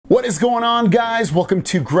What is going on, guys? Welcome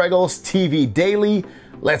to Greggles TV Daily.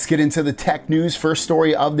 Let's get into the tech news. First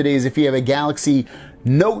story of the day is if you have a Galaxy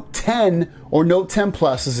Note 10 or Note 10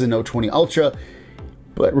 Plus, this is a Note 20 Ultra,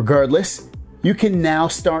 but regardless, you can now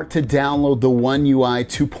start to download the One UI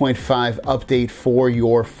 2.5 update for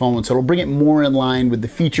your phone. So it'll bring it more in line with the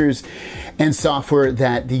features and software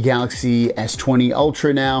that the Galaxy S20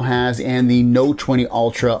 Ultra now has and the Note 20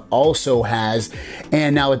 Ultra also has.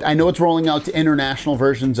 And now I know it's rolling out to international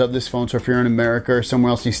versions of this phone. So if you're in America or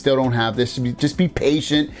somewhere else and you still don't have this, just be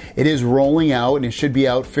patient. It is rolling out and it should be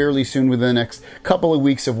out fairly soon within the next couple of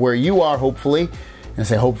weeks of where you are, hopefully. And I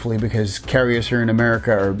say hopefully because carriers here in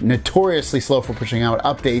America are notoriously slow for pushing out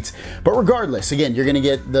updates. But regardless, again, you're going to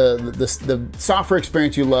get the software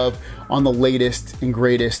experience you love on the latest and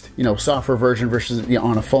greatest, software version versus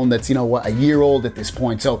on a phone that's a year old at this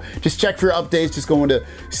point. So just check for your updates. Just go into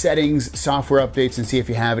settings, software updates, and see if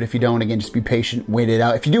you have it. If you don't, again, just be patient, wait it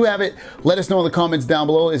out. If you do have it, let us know in the comments down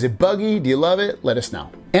below. Is it buggy? Do you love it? Let us know.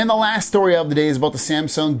 And the last story of the day is about the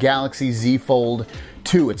Samsung Galaxy Z Fold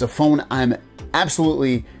 2. It's a phone I'm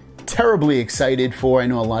absolutely terribly excited for. I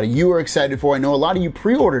know a lot of you are excited for. I know a lot of you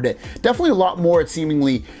pre-ordered it. Definitely a lot more, it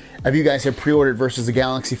seemingly, of you guys have pre-ordered versus the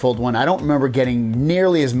Galaxy Fold 1. I don't remember getting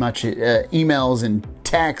nearly as much emails and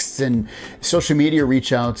texts and social media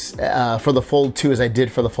reach outs for the Fold 2 as I did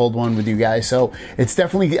for the Fold 1 with you guys. So it's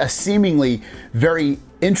definitely a seemingly very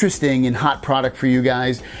interesting and hot product for you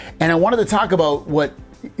guys. And I wanted to talk about what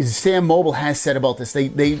Sam Mobile has said about this.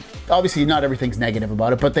 They obviously, not everything's negative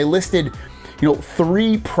about it, but they listed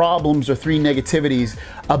 3 problems or 3 negativities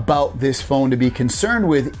about this phone to be concerned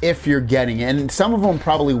with if you're getting it. And some of them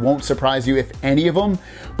probably won't surprise you, if any of them,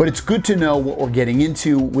 but it's good to know what we're getting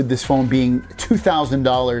into with this phone being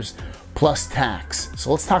 $2,000 plus tax.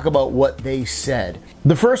 So let's talk about what they said.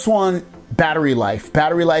 The first one, battery life.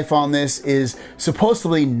 Battery life on this is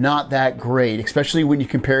supposedly not that great, especially when you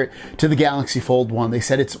compare it to the Galaxy Fold 1. They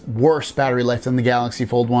said it's worse battery life than the Galaxy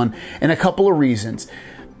Fold 1, and a couple of reasons.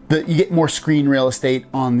 You get more screen real estate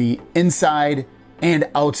on the inside and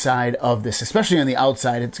outside of this, especially on the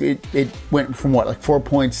outside. It went from what, like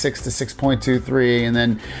 4.6 to 6.23, and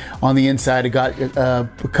then on the inside it got a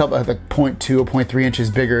couple of 0.2 or 0.3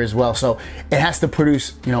 inches bigger as well. So it has to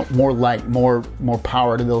produce more light, more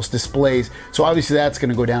power to those displays. So obviously that's going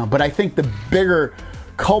to go down. But I think the bigger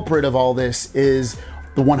culprit of all this is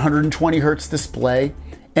the 120 hertz display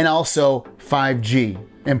and also 5G.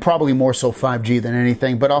 And probably more so 5G than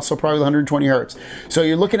anything, but also probably 120 hertz. So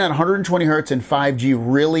you're looking at 120 hertz and 5G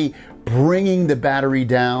really bringing the battery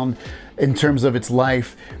down in terms of its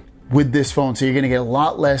life with this phone. So you're gonna get a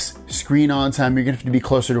lot less screen on time. You're gonna have to be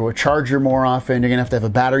closer to a charger more often. You're gonna have to have a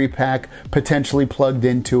battery pack potentially plugged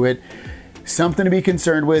into it. Something to be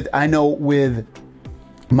concerned with. I know with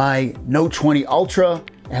my Note 20 Ultra,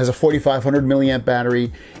 it has a 4500 milliamp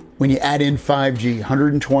battery. When you add in 5G,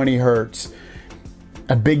 120 hertz,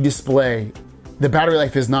 a big display, the battery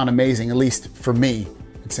life is not amazing, at least for me.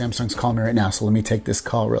 And Samsung's calling me right now, so let me take this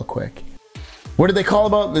call real quick. What did they call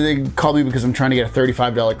about? They called me because I'm trying to get a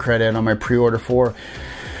 $35 credit on my pre-order for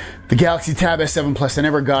the Galaxy Tab S7 Plus. I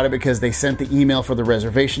never got it because they sent the email for the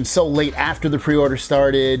reservation so late after the pre-order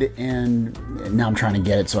started, and now I'm trying to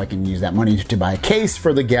get it so I can use that money to buy a case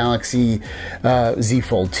for the Galaxy Z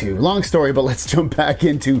Fold 2. Long story, but let's jump back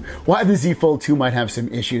into why the Z Fold 2 might have some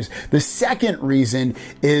issues. The second reason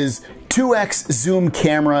is 2x zoom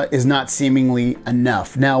camera is not seemingly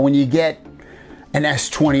enough. Now, when you get an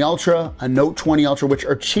S20 Ultra, a Note 20 Ultra, which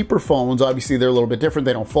are cheaper phones, obviously they're a little bit different,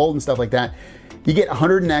 they don't fold and stuff like that, you get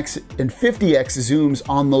 100x and 50x zooms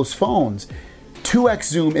on those phones. 2x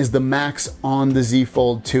zoom is the max on the Z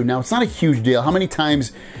Fold 2. Now, it's not a huge deal. How many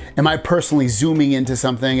times am I personally zooming into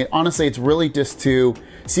something? Honestly, it's really just to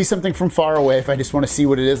see something from far away if I just want to see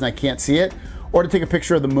what it is and I can't see it, or to take a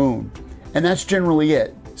picture of the moon. And that's generally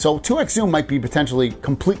it. So 2x zoom might be potentially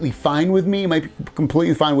completely fine with me, might be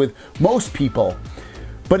completely fine with most people.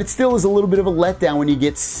 But it still is a little bit of a letdown when you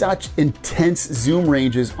get such intense zoom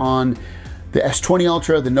ranges on the S20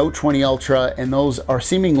 Ultra, the Note 20 Ultra, and those are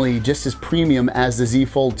seemingly just as premium as the Z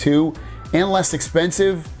Fold 2 and less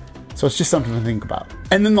expensive. So it's just something to think about.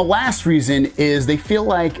 And then the last reason is they feel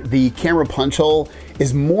like the camera punch hole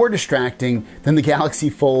is more distracting than the Galaxy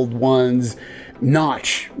Fold 1's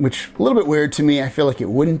notch, which a little bit weird to me. I feel like it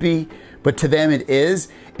wouldn't be, but to them it is,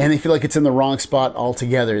 and they feel like it's in the wrong spot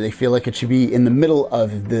altogether. They feel like it should be in the middle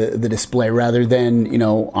of the display rather than,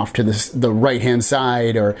 off to the right-hand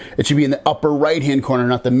side, or it should be in the upper right-hand corner,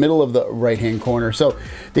 not the middle of the right-hand corner. So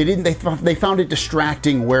they found it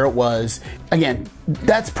distracting where it was. Again,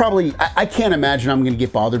 that's probably, I can't imagine I'm gonna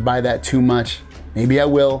get bothered by that too much. Maybe I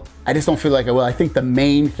will. I just don't feel like I will. I think the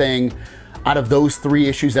main thing out of those 3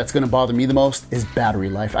 issues that's gonna bother me the most is battery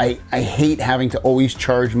life. I hate having to always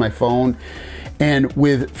charge my phone. And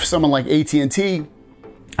with someone like AT&T,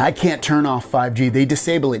 I can't turn off 5G. They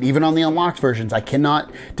disable it. Even on the unlocked versions, I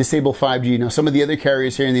cannot disable 5G. Now, some of the other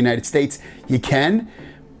carriers here in the United States, you can,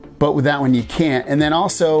 but with that one, you can't. And then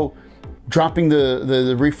also, dropping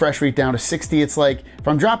the refresh rate down to 60, it's like, if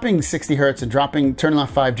I'm dropping 60 hertz and turning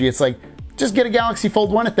off 5G, it's like, just get a Galaxy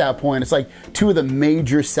Fold 1 at that point. It's like 2 of the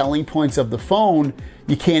major selling points of the phone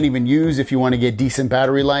you can't even use if you want to get decent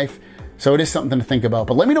battery life. So it is something to think about.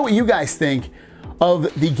 But let me know what you guys think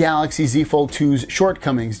of the Galaxy Z Fold 2's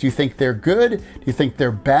shortcomings. Do you think they're good? Do you think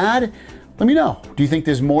they're bad? Let me know. Do you think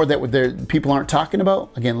there's more that people aren't talking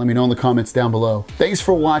about? Again, let me know in the comments down below. Thanks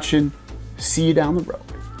for watching. See you down the road.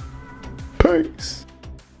 Peace.